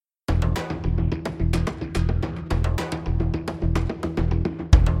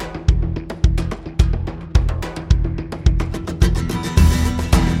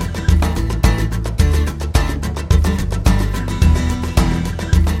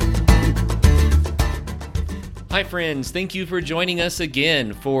Hi friends, thank you for joining us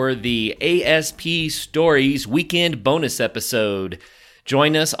again for the ASP Stories Weekend Bonus episode.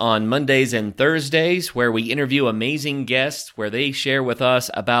 Join us on Mondays and Thursdays where we interview amazing guests where they share with us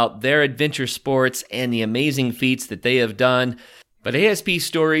about their adventure sports and the amazing feats that they have done. But ASP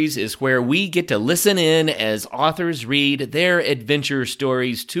Stories is where we get to listen in as authors read their adventure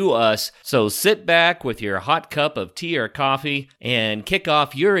stories to us. So sit back with your hot cup of tea or coffee and kick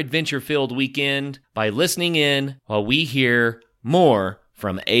off your adventure-filled weekend by listening in while we hear more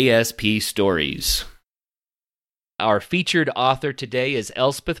from ASP Stories. Our featured author today is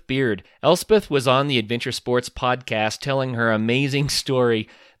Elspeth Beard. Elspeth was on the Adventure Sports podcast telling her amazing story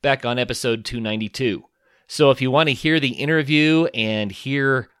back on episode 292. So if you want to hear the interview and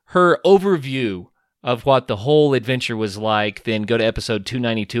hear her overview of what the whole adventure was like, then go to episode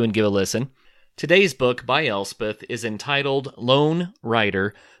 292 and give a listen. Today's book by Elspeth is entitled Lone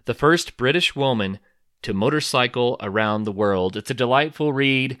Rider, the First British Woman to Motorcycle Around the World. It's a delightful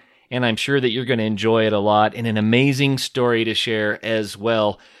read, and I'm sure that you're going to enjoy it a lot, and an amazing story to share as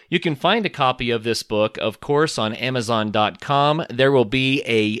well. You can find a copy of this book, of course, on Amazon.com. There will be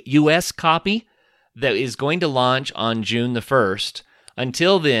a U.S. copy that is going to launch on June the 1st.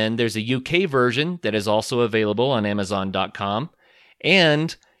 Until then, there's a UK version that is also available on Amazon.com.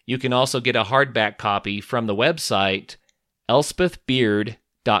 And you can also get a hardback copy from the website,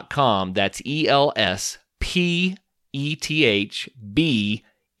 elspethbeard.com. That's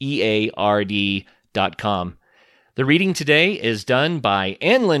ELSPETHBEARD.com. The reading today is done by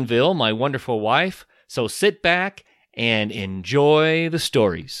Anne Linville, my wonderful wife. So sit back and enjoy the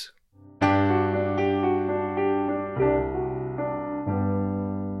stories.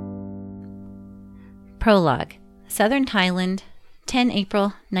 Prologue, Southern Thailand, 10 April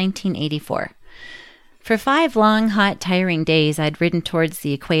 1984. For 5 long, hot, tiring days, I'd ridden towards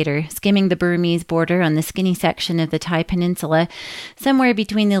the equator, skimming the Burmese border on the skinny section of the Thai peninsula, somewhere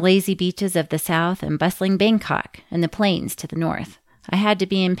between the lazy beaches of the south and bustling Bangkok and the plains to the north. I had to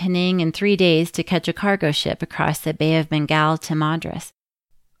be in Penang in 3 days to catch a cargo ship across the Bay of Bengal to Madras.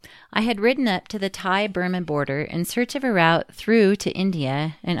 I had ridden up to the Thai-Burma border in search of a route through to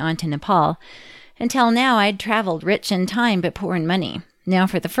India and on to Nepal. Until now, I'd traveled rich in time but poor in money. Now,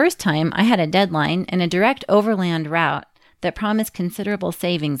 for the first time, I had a deadline and a direct overland route that promised considerable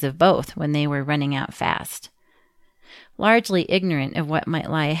savings of both when they were running out fast. Largely ignorant of what might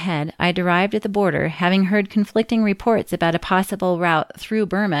lie ahead, I arrived at the border, having heard conflicting reports about a possible route through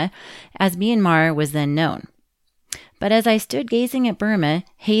Burma, as Myanmar was then known. But as I stood gazing at Burma,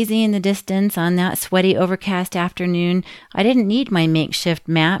 hazy in the distance on that sweaty, overcast afternoon, I didn't need my makeshift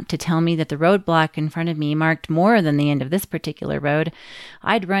map to tell me that the roadblock in front of me marked more than the end of this particular road.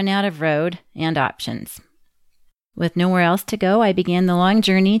 I'd run out of road and options. With nowhere else to go, I began the long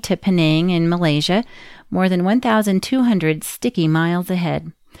journey to Penang in Malaysia, more than 1,200 sticky miles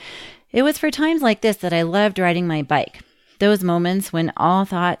ahead. It was for times like this that I loved riding my bike. Those moments when all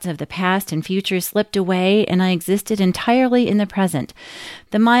thoughts of the past and future slipped away and I existed entirely in the present.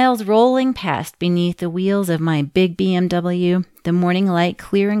 The miles rolling past beneath the wheels of my big BMW, the morning light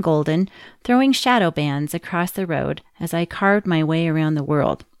clear and golden, throwing shadow bands across the road as I carved my way around the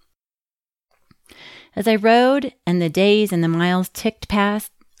world. As I rode and the days and the miles ticked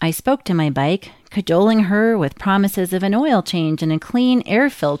past, I spoke to my bike, cajoling her with promises of an oil change and a clean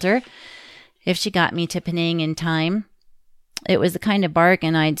air filter if she got me to Penang in time. It was the kind of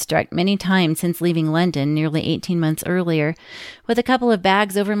bargain I'd struck many times since leaving London nearly 18 months earlier. With a couple of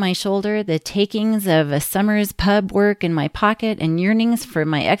bags over my shoulder, the takings of a summer's pub work in my pocket, and yearnings for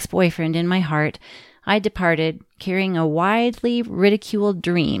my ex-boyfriend in my heart, I departed, carrying a widely ridiculed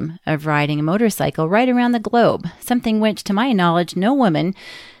dream of riding a motorcycle right around the globe, something which, to my knowledge, no woman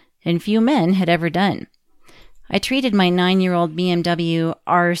and few men had ever done. I treated my 9-year-old BMW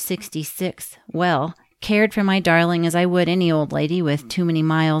R66 well, cared for my darling as I would any old lady with too many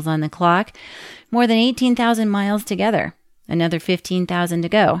miles on the clock. More than 18,000 miles together. Another 15,000 to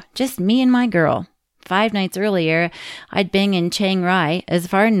go. Just me and my girl. 5 nights earlier, I'd been in Chiang Rai, as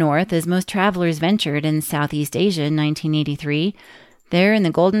far north as most travelers ventured in Southeast Asia in 1983. There, in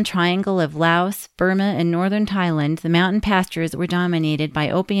the Golden Triangle of Laos, Burma, and northern Thailand, the mountain pastures were dominated by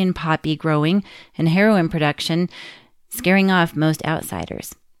opium poppy growing and heroin production, scaring off most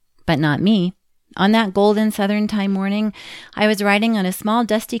outsiders. But not me. On that golden southern Thai morning, I was riding on a small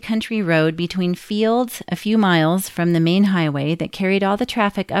dusty country road between fields a few miles from the main highway that carried all the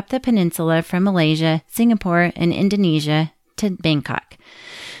traffic up the peninsula from Malaysia, Singapore, and Indonesia to Bangkok.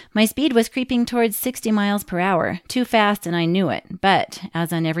 My speed was creeping towards 60 miles per hour, too fast and I knew it, but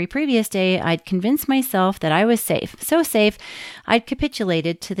as on every previous day, I'd convinced myself that I was safe, so safe I'd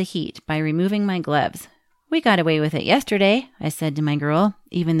capitulated to the heat by removing my gloves. "We got away with it yesterday," I said to my girl,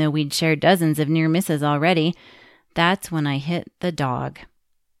 even though we'd shared dozens of near misses already. That's when I hit the dog.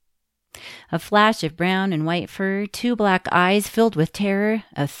 A flash of brown and white fur, 2 black eyes filled with terror,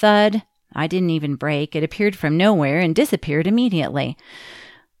 a thud. I didn't even break. It appeared from nowhere and disappeared immediately.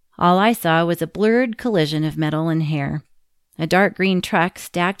 All I saw was a blurred collision of metal and hair. A dark green truck,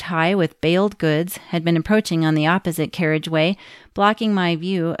 stacked high with baled goods, had been approaching on the opposite carriageway, blocking my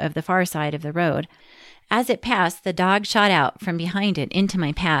view of the far side of the road. As it passed, the dog shot out from behind it into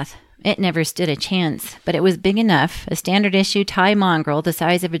my path. It never stood a chance, but it was big enough, a standard-issue Thai mongrel the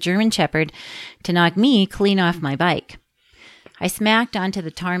size of a German shepherd, to knock me clean off my bike. I smacked onto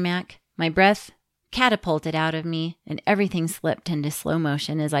the tarmac, my breath catapulted out of me, and everything slipped into slow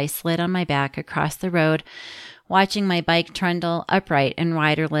motion as I slid on my back across the road, watching my bike trundle upright and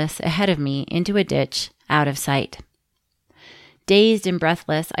riderless ahead of me into a ditch, out of sight. Dazed and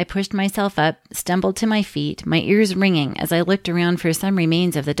breathless, I pushed myself up, stumbled to my feet, my ears ringing as I looked around for some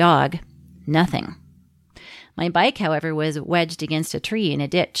remains of the dog. Nothing. My bike, however, was wedged against a tree in a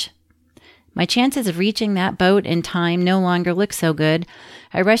ditch. My chances of reaching that boat in time no longer looked so good.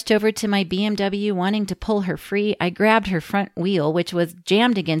 I rushed over to my BMW, wanting to pull her free. I grabbed her front wheel, which was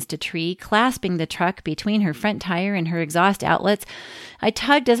jammed against a tree, clasping the truck between her front tire and her exhaust outlets. I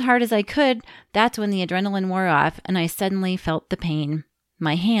tugged as hard as I could. That's when the adrenaline wore off, and I suddenly felt the pain.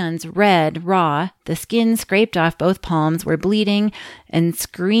 My hands, red, raw, the skin scraped off both palms, were bleeding and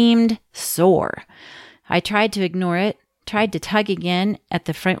screamed sore. I tried to ignore it, tried to tug again at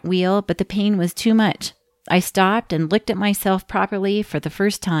the front wheel, but the pain was too much. I stopped and looked at myself properly for the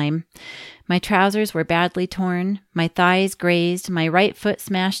first time. My trousers were badly torn, my thighs grazed, my right foot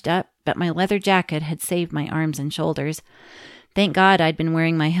smashed up, but my leather jacket had saved my arms and shoulders. Thank God I'd been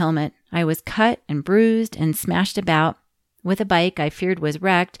wearing my helmet. I was cut and bruised and smashed about, with a bike I feared was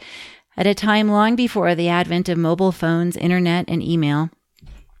wrecked, at a time long before the advent of mobile phones, internet, and email.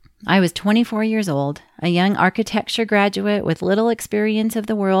 I was 24 years old, a young architecture graduate with little experience of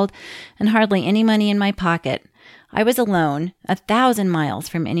the world and hardly any money in my pocket. I was alone, 1,000 miles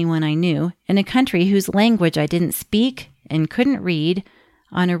from anyone I knew, in a country whose language I didn't speak and couldn't read,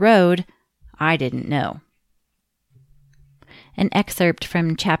 on a road I didn't know. An excerpt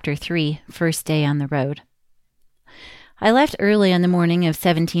from Chapter 3, First Day on the Road. I left early on the morning of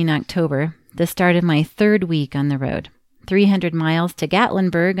 17 October, the start of my 3rd week on the road. 300 miles to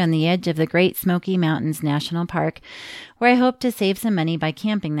Gatlinburg on the edge of the Great Smoky Mountains National Park, where I hoped to save some money by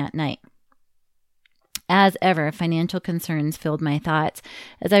camping that night. As ever, financial concerns filled my thoughts.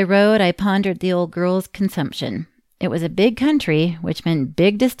 As I rode, I pondered the old girl's consumption. It was a big country, which meant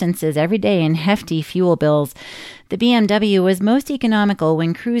big distances every day and hefty fuel bills. The BMW was most economical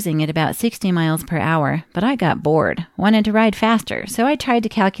when cruising at about 60 miles per hour, but I got bored, wanted to ride faster, so I tried to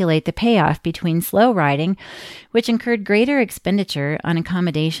calculate the payoff between slow riding, which incurred greater expenditure on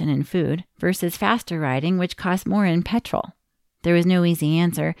accommodation and food, versus faster riding, which cost more in petrol. There was no easy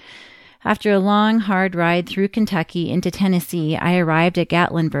answer. After a long, hard ride through Kentucky into Tennessee, I arrived at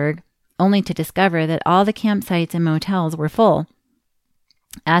Gatlinburg, only to discover that all the campsites and motels were full.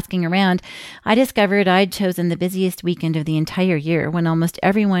 Asking around, I discovered I'd chosen the busiest weekend of the entire year, when almost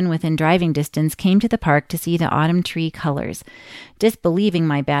everyone within driving distance came to the park to see the autumn tree colors. Disbelieving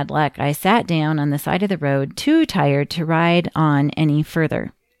my bad luck, I sat down on the side of the road, too tired to ride on any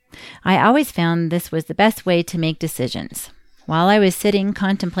further. I always found this was the best way to make decisions. While I was sitting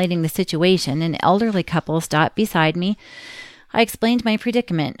contemplating the situation, an elderly couple stopped beside me. I explained my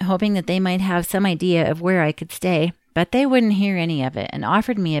predicament, hoping that they might have some idea of where I could stay, but they wouldn't hear any of it and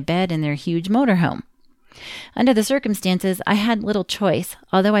offered me a bed in their huge motorhome. Under the circumstances, I had little choice,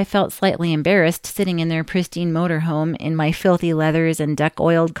 although I felt slightly embarrassed sitting in their pristine motorhome in my filthy leathers and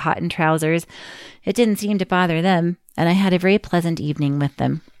duck-oiled cotton trousers. It didn't seem to bother them, and I had a very pleasant evening with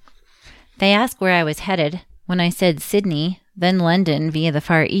them. They asked where I was headed. When I said Sydney, then London via the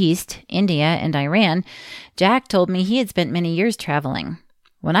Far East, India, and Iran, Jack told me he had spent many years traveling.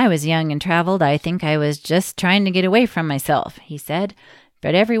 When I was young and traveled, I think I was just trying to get away from myself, he said.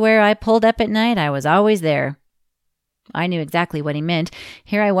 But everywhere I pulled up at night, I was always there. I knew exactly what he meant.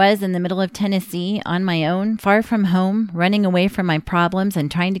 Here I was in the middle of Tennessee, on my own, far from home, running away from my problems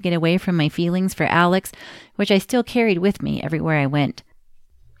and trying to get away from my feelings for Alex, which I still carried with me everywhere I went.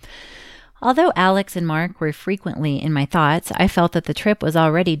 Although Alex and Mark were frequently in my thoughts, I felt that the trip was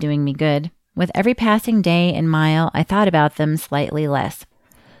already doing me good. With every passing day and mile, I thought about them slightly less.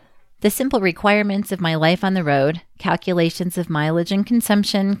 The simple requirements of my life on the road, calculations of mileage and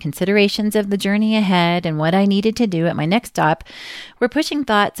consumption, considerations of the journey ahead, and what I needed to do at my next stop were pushing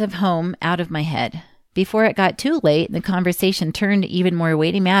thoughts of home out of my head. Before it got too late and the conversation turned to even more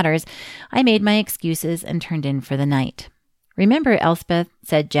weighty matters, I made my excuses and turned in for the night. "Remember, Elspeth,"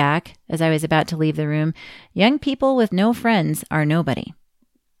 said Jack as I was about to leave the room, "young people with no friends are nobody."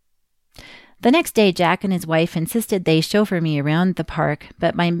 The next day, Jack and his wife insisted they chauffeur me around the park,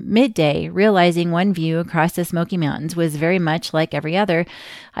 but by midday, realizing one view across the Smoky Mountains was very much like every other,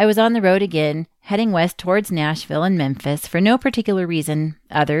 I was on the road again, heading west towards Nashville and Memphis for no particular reason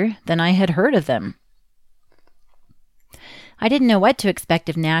other than I had heard of them. I didn't know what to expect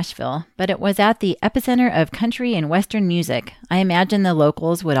of Nashville, but it was at the epicenter of country and Western music. I imagined the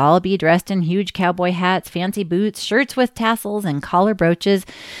locals would all be dressed in huge cowboy hats, fancy boots, shirts with tassels and collar brooches,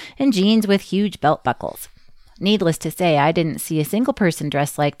 and jeans with huge belt buckles. Needless to say, I didn't see a single person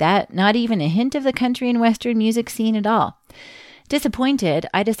dressed like that, not even a hint of the country and Western music scene at all. Disappointed,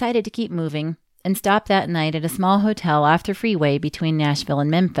 I decided to keep moving and stopped that night at a small hotel off the freeway between Nashville and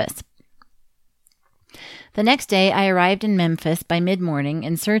Memphis. The next day, I arrived in Memphis by mid-morning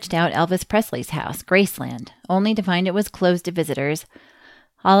and searched out Elvis Presley's house, Graceland, only to find it was closed to visitors.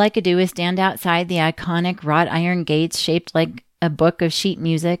 All I could do was stand outside the iconic wrought iron gates shaped like a book of sheet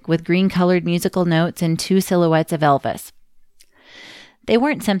music with green-colored musical notes and two silhouettes of Elvis. They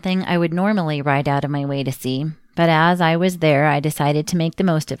weren't something I would normally ride out of my way to see, but as I was there, I decided to make the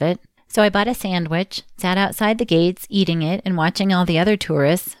most of it. So I bought a sandwich, sat outside the gates, eating it and watching all the other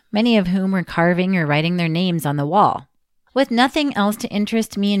tourists, many of whom were carving or writing their names on the wall. With nothing else to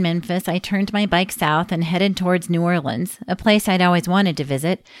interest me in Memphis, I turned my bike south and headed towards New Orleans, a place I'd always wanted to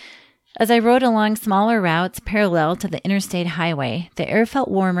visit. As I rode along smaller routes parallel to the interstate highway, the air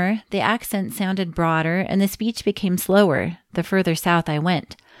felt warmer, the accent sounded broader, and the speech became slower the further south I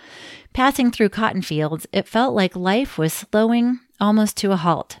went. Passing through cotton fields, it felt like life was slowing almost to a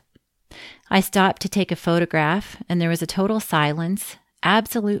halt. I stopped to take a photograph, and there was a total silence,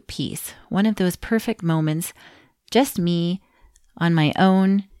 absolute peace, one of those perfect moments, just me, on my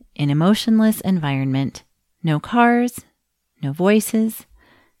own, in a motionless environment. No cars, no voices,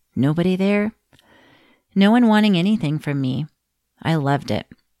 nobody there, no one wanting anything from me. I loved it.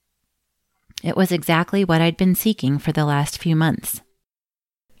 It was exactly what I'd been seeking for the last few months.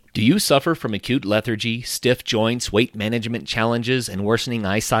 Do you suffer from acute lethargy, stiff joints, weight management challenges, and worsening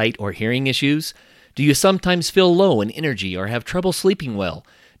eyesight or hearing issues? Do you sometimes feel low in energy or have trouble sleeping well?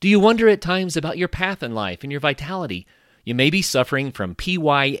 Do you wonder at times about your path in life and your vitality? You may be suffering from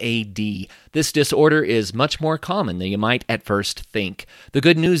PYAD. This disorder is much more common than you might at first think. The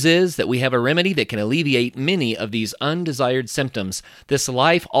good news is that we have a remedy that can alleviate many of these undesired symptoms. This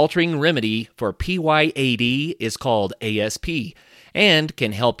life-altering remedy for PYAD is called ASP, and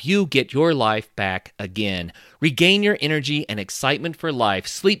can help you get your life back again. Regain your energy and excitement for life.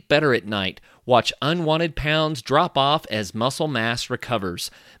 Sleep better at night. Watch unwanted pounds drop off as muscle mass recovers.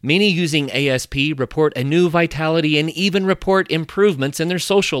 Many using ASP report a new vitality and even report improvements in their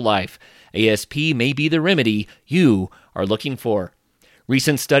social life. ASP may be the remedy you are looking for.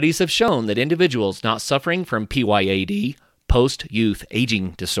 Recent studies have shown that individuals not suffering from PYAD, post-youth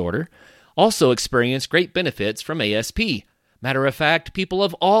aging disorder, also experience great benefits from ASP. Matter of fact, people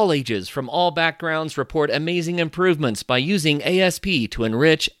of all ages from all backgrounds report amazing improvements by using ASP to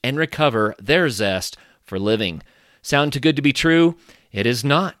enrich and recover their zest for living. Sound too good to be true? It is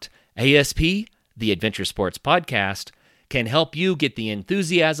not. ASP, the Adventure Sports Podcast, can help you get the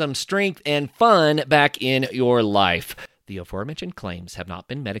enthusiasm, strength, and fun back in your life. The aforementioned claims have not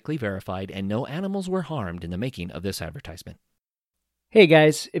been medically verified, and no animals were harmed in the making of this advertisement. Hey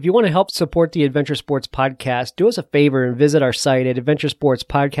guys, if you want to help support the Adventure Sports Podcast, do us a favor and visit our site at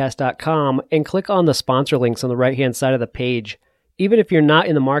adventuresportspodcast.com and click on the sponsor links on the right-hand side of the page. Even if you're not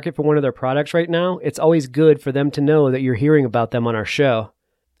in the market for one of their products right now, it's always good for them to know that you're hearing about them on our show.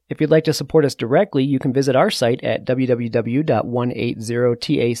 If you'd like to support us directly, you can visit our site at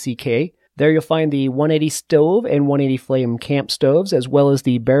www.180tack. There you'll find the 180 stove and 180 flame camp stoves, as well as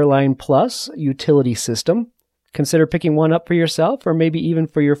the Bearline Plus utility system. Consider picking one up for yourself or maybe even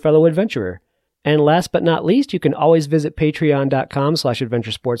for your fellow adventurer. And last but not least, you can always visit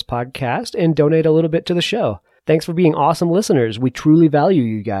patreon.com/adventuresportspodcast and donate a little bit to the show. Thanks for being awesome listeners. We truly value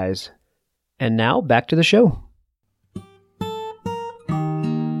you guys. And now, back to the show.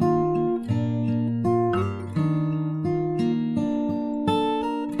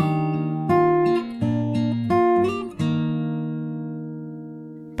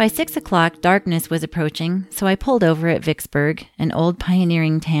 By 6 o'clock, darkness was approaching, so I pulled over at Vicksburg, an old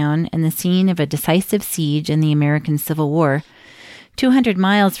pioneering town and the scene of a decisive siege in the American Civil War. 200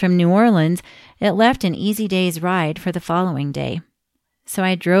 miles from New Orleans, it left an easy day's ride for the following day. So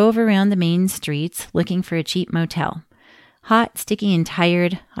I drove around the main streets looking for a cheap motel. Hot, sticky, and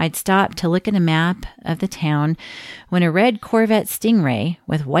tired, I'd stopped to look at a map of the town when a red Corvette Stingray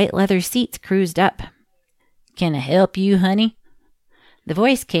with white leather seats cruised up. "Can I help you, honey?" The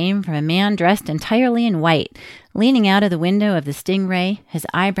voice came from a man dressed entirely in white, leaning out of the window of the Stingray, his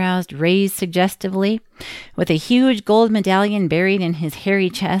eyebrows raised suggestively. With a huge gold medallion buried in his hairy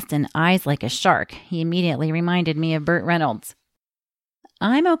chest and eyes like a shark, he immediately reminded me of Burt Reynolds.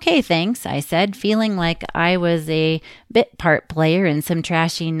 "I'm okay, thanks," I said, feeling like I was a bit part player in some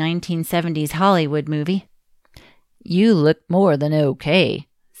trashy 1970s Hollywood movie. "You look more than okay,"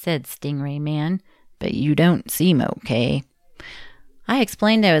 said Stingray Man, "but you don't seem okay." I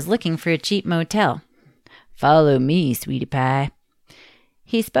explained I was looking for a cheap motel. "Follow me, sweetie pie."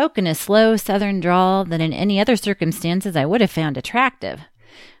 He spoke in a slow southern drawl that in any other circumstances I would have found attractive.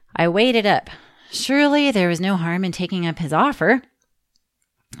 I weighed it up. Surely there was no harm in taking up his offer.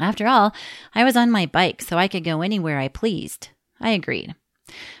 After all, I was on my bike, so I could go anywhere I pleased. I agreed.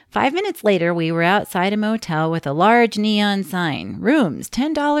 5 minutes later, we were outside a motel with a large neon sign, "Rooms,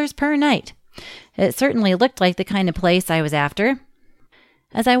 $10 per night." It certainly looked like the kind of place I was after.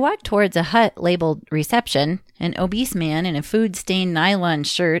 As I walked towards a hut labeled reception, an obese man in a food-stained nylon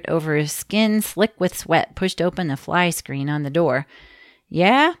shirt over his skin slick with sweat pushed open the fly screen on the door.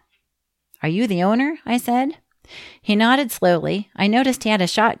 "Yeah? Are you the owner?" I said. He nodded slowly. I noticed he had a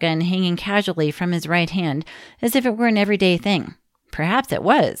shotgun hanging casually from his right hand, as if it were an everyday thing. Perhaps it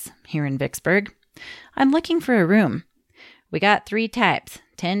was, here in Vicksburg. "I'm looking for a room." "We got 3 types,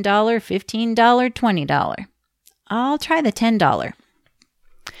 $10, $15, $20. "I'll try the $10.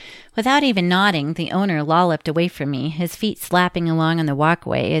 Without even nodding, the owner lolloped away from me, his feet slapping along on the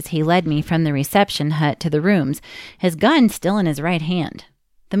walkway as he led me from the reception hut to the rooms, his gun still in his right hand.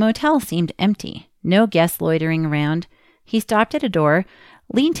 The motel seemed empty, no guests loitering around. He stopped at a door,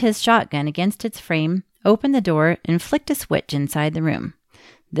 leaned his shotgun against its frame, opened the door, and flicked a switch inside the room.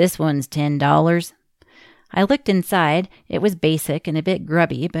 "This one's $10. I looked inside. It was basic and a bit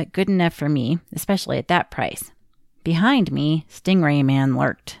grubby, but good enough for me, especially at that price. Behind me, Stingray Man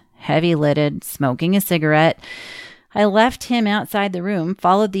lurked, heavy-lidded, smoking a cigarette. I left him outside the room,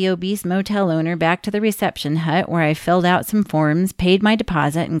 followed the obese motel owner back to the reception hut where I filled out some forms, paid my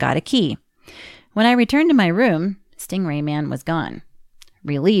deposit, and got a key. When I returned to my room, Stingray Man was gone.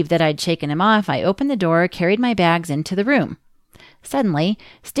 Relieved that I'd shaken him off, I opened the door, carried my bags into the room. Suddenly,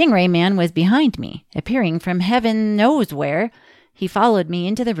 Stingray Man was behind me, appearing from heaven knows where. He followed me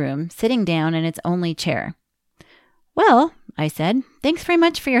into the room, sitting down in its only chair. "Well," I said, "thanks very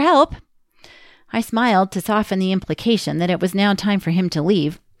much for your help." I smiled to soften the implication that it was now time for him to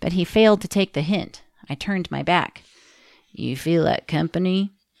leave, but he failed to take the hint. I turned my back. "You feel like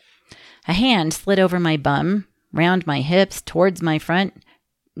company?" A hand slid over my bum, round my hips, towards my front.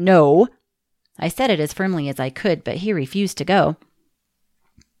 "No." I said it as firmly as I could, but he refused to go.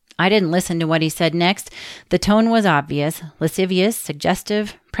 I didn't listen to what he said next. The tone was obvious, lascivious,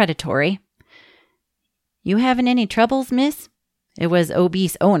 suggestive, predatory. "You having any troubles, miss?" It was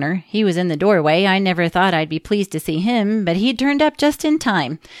obese owner. He was in the doorway. I never thought I'd be pleased to see him, but he'd turned up just in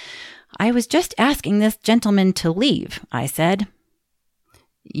time. "I was just asking this gentleman to leave," I said.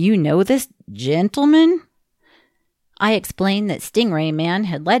 "You know this gentleman?" I explained that Stingray Man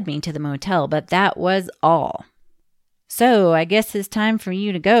had led me to the motel, but that was all. "So I guess it's time for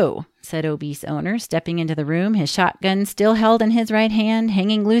you to go," said obese owner, stepping into the room, his shotgun still held in his right hand,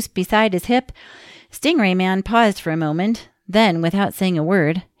 hanging loose beside his hip. Stingray Man paused for a moment. Then, without saying a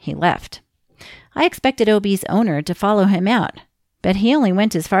word, he left. I expected obese owner to follow him out, but he only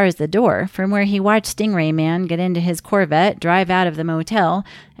went as far as the door, from where he watched Stingray Man get into his Corvette, drive out of the motel,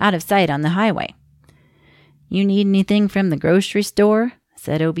 out of sight on the highway. "You need anything from the grocery store?"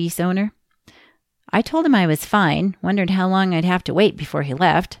 said obese owner. I told him I was fine, wondered how long I'd have to wait before he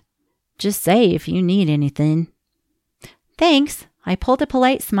left. "Just say if you need anything." "Thanks." I pulled a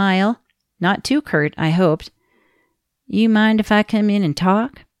polite smile. Not too curt, I hoped. "You mind if I come in and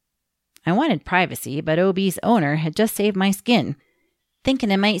talk?" I wanted privacy, but obese owner had just saved my skin. Thinking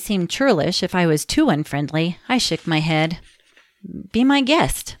it might seem churlish if I was too unfriendly, I shook my head. "Be my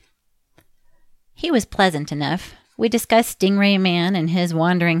guest." He was pleasant enough. We discussed Stingray Man and his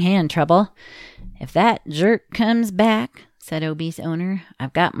wandering hand trouble. "If that jerk comes back," said obese owner,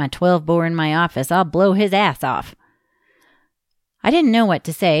 "I've got my 12-bore in my office. I'll blow his ass off." I didn't know what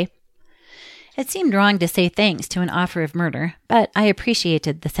to say. It seemed wrong to say thanks to an offer of murder, but I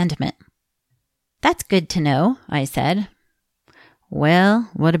appreciated the sentiment. "That's good to know," I said. "Well,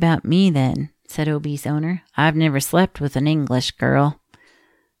 what about me then?" said obese owner. "I've never slept with an English girl."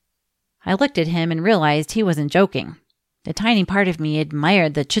 I looked at him and realized he wasn't joking. The tiny part of me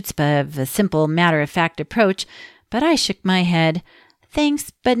admired the chutzpah of a simple, matter-of-fact approach, but I shook my head.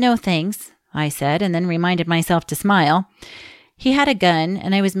 "Thanks, but no thanks," I said, and then reminded myself to smile. He had a gun,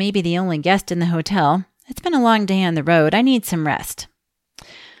 and I was maybe the only guest in the hotel. It's been a long day on the road. I need some rest.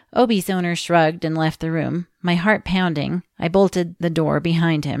 Obie's owner shrugged and left the room, my heart pounding. I bolted the door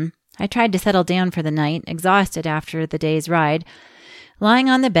behind him. I tried to settle down for the night, exhausted after the day's ride. Lying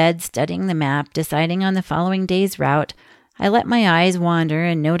on the bed, studying the map, deciding on the following day's route, I let my eyes wander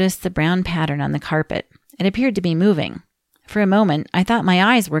and noticed the brown pattern on the carpet. It appeared to be moving. For a moment, I thought my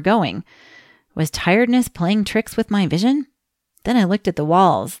eyes were going. Was tiredness playing tricks with my vision? Then I looked at the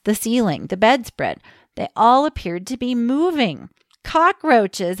walls, the ceiling, the bedspread. They all appeared to be moving.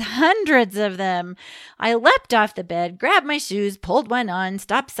 Cockroaches, hundreds of them. I leapt off the bed, grabbed my shoes, pulled one on,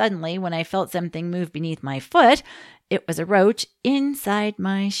 stopped suddenly when I felt something move beneath my foot. It was a roach inside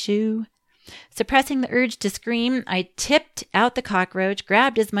my shoe. Suppressing the urge to scream, I tipped out the cockroach,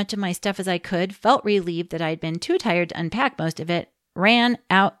 grabbed as much of my stuff as I could, felt relieved that I'd been too tired to unpack most of it, ran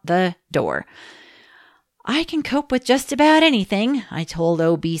out the door. "I can cope with just about anything," I told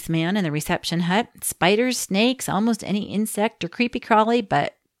obese man in the reception hut. "Spiders, snakes, almost any insect or creepy crawly,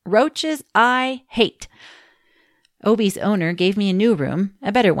 but roaches I hate." Obie's owner gave me a new room,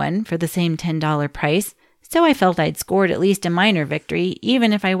 a better one, for the same $10 price, so I felt I'd scored at least a minor victory,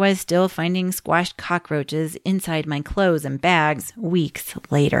 even if I was still finding squashed cockroaches inside my clothes and bags weeks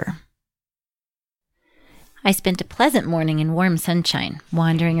later. I spent a pleasant morning in warm sunshine,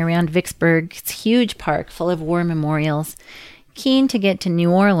 wandering around Vicksburg's huge park full of war memorials. Keen to get to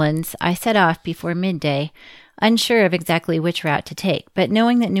New Orleans, I set off before midday, unsure of exactly which route to take, but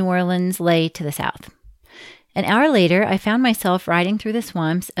knowing that New Orleans lay to the south. An hour later, I found myself riding through the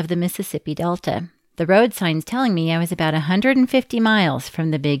swamps of the Mississippi Delta, the road signs telling me I was about 150 miles from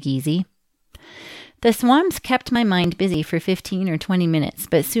the Big Easy. The swamps kept my mind busy for 15 or 20 minutes,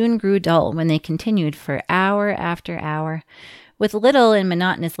 but soon grew dull when they continued for hour after hour. With little and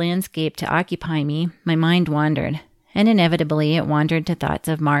monotonous landscape to occupy me, my mind wandered, and inevitably it wandered to thoughts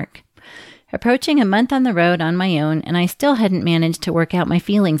of Mark. Approaching a month on the road on my own, and I still hadn't managed to work out my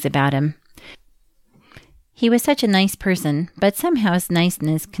feelings about him. He was such a nice person, but somehow his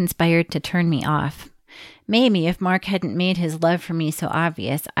niceness conspired to turn me off. Maybe if Mark hadn't made his love for me so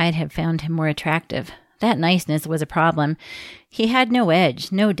obvious, I'd have found him more attractive. That niceness was a problem. He had no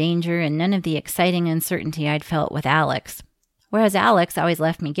edge, no danger, and none of the exciting uncertainty I'd felt with Alex. Whereas Alex always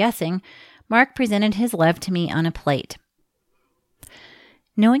left me guessing, Mark presented his love to me on a plate.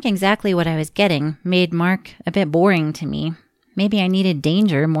 Knowing exactly what I was getting made Mark a bit boring to me. Maybe I needed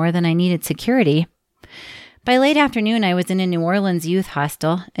danger more than I needed security. By late afternoon, I was in a New Orleans youth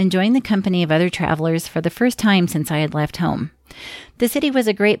hostel, enjoying the company of other travelers for the first time since I had left home. The city was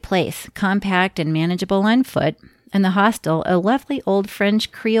a great place, compact and manageable on foot, and the hostel, a lovely old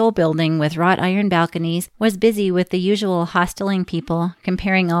French Creole building with wrought iron balconies, was busy with the usual hosteling people,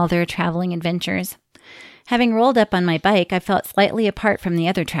 comparing all their traveling adventures. Having rolled up on my bike, I felt slightly apart from the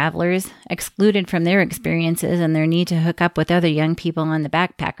other travelers, excluded from their experiences and their need to hook up with other young people on the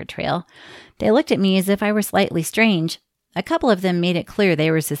backpacker trail. They looked at me as if I were slightly strange. A couple of them made it clear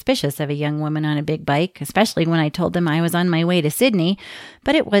they were suspicious of a young woman on a big bike, especially when I told them I was on my way to Sydney,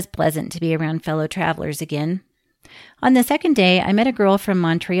 but it was pleasant to be around fellow travelers again. On the second day, I met a girl from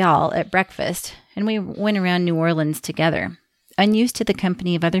Montreal at breakfast, and we went around New Orleans together. Unused to the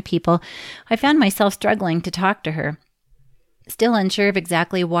company of other people, I found myself struggling to talk to her. Still unsure of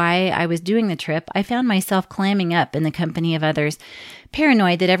exactly why I was doing the trip, I found myself clamming up in the company of others,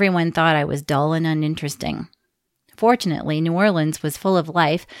 paranoid that everyone thought I was dull and uninteresting. Fortunately, New Orleans was full of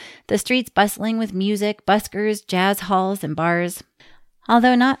life, the streets bustling with music, buskers, jazz halls, and bars.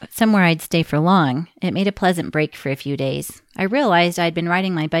 Although not somewhere I'd stay for long, it made a pleasant break for a few days. I realized I'd been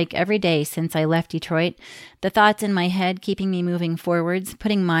riding my bike every day since I left Detroit, the thoughts in my head keeping me moving forwards,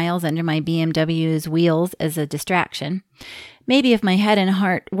 putting miles under my BMW's wheels as a distraction. Maybe if my head and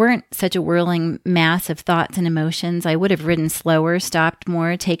heart weren't such a whirling mass of thoughts and emotions, I would have ridden slower, stopped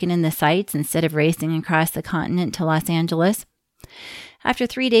more, taken in the sights instead of racing across the continent to Los Angeles. After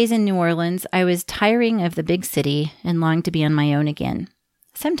 3 days in New Orleans, I was tiring of the big city and longed to be on my own again.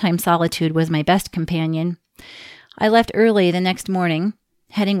 Sometimes solitude was my best companion. I left early the next morning,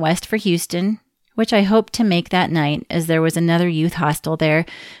 heading west for Houston, which I hoped to make that night, as there was another youth hostel there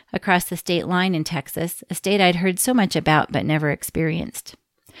across the state line in Texas, a state I'd heard so much about but never experienced.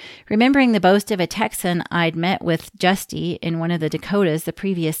 Remembering the boast of a Texan I'd met with Justy in one of the Dakotas the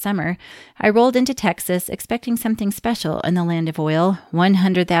previous summer, I rolled into Texas expecting something special in the land of oil,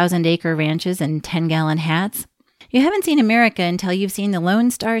 100,000-acre ranches and 10-gallon hats. "You haven't seen America until you've seen the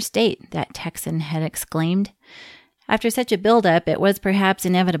Lone Star State," that Texan had exclaimed. After such a buildup, it was perhaps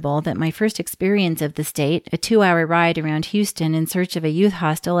inevitable that my first experience of the state, a 2-hour ride around Houston in search of a youth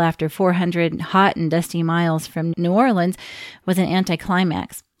hostel after 400 hot and dusty miles from New Orleans, was an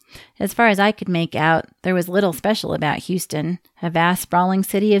anticlimax. As far as I could make out, there was little special about Houston, a vast sprawling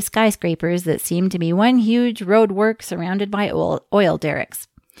city of skyscrapers that seemed to be one huge roadwork surrounded by oil derricks.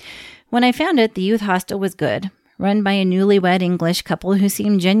 When I found it, the youth hostel was good. Run by a newlywed English couple who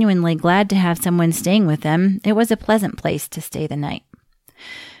seemed genuinely glad to have someone staying with them, it was a pleasant place to stay the night.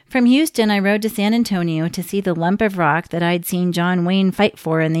 From Houston, I rode to San Antonio to see the lump of rock that I'd seen John Wayne fight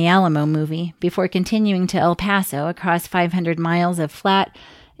for in the Alamo movie, before continuing to El Paso across 500 miles of flat,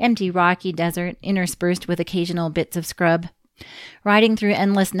 empty rocky desert interspersed with occasional bits of scrub. Riding through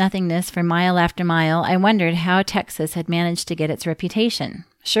endless nothingness for mile after mile, I wondered how Texas had managed to get its reputation.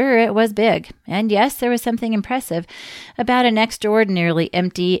 Sure, it was big, and yes, there was something impressive about an extraordinarily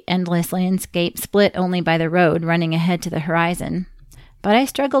empty, endless landscape split only by the road running ahead to the horizon. But I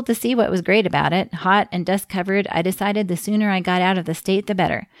struggled to see what was great about it. Hot and dust-covered, I decided the sooner I got out of the state, the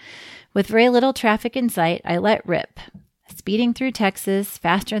better. With very little traffic in sight, I let rip, speeding through Texas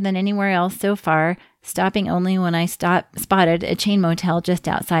faster than anywhere else so far, stopping only when I spotted a chain motel just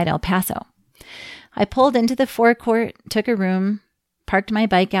outside El Paso. I pulled into the forecourt, took a room, parked my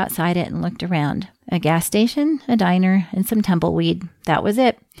bike outside it, and looked around. A gas station, a diner, and some tumbleweed. That was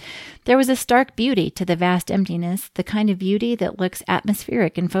it. There was a stark beauty to the vast emptiness, the kind of beauty that looks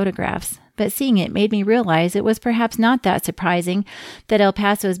atmospheric in photographs. But seeing it made me realize it was perhaps not that surprising that El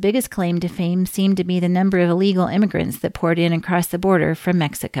Paso's biggest claim to fame seemed to be the number of illegal immigrants that poured in across the border from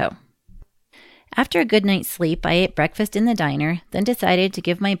Mexico. After a good night's sleep, I ate breakfast in the diner, then decided to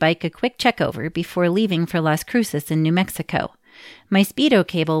give my bike a quick check-over before leaving for Las Cruces in New Mexico. My Speedo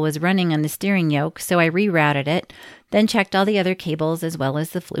cable was running on the steering yoke, so I rerouted it, then checked all the other cables as well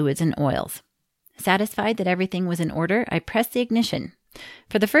as the fluids and oils. Satisfied that everything was in order, I pressed the ignition.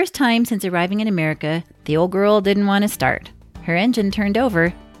 For the first time since arriving in America, the old girl didn't want to start. Her engine turned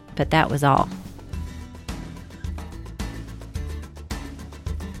over, but that was all.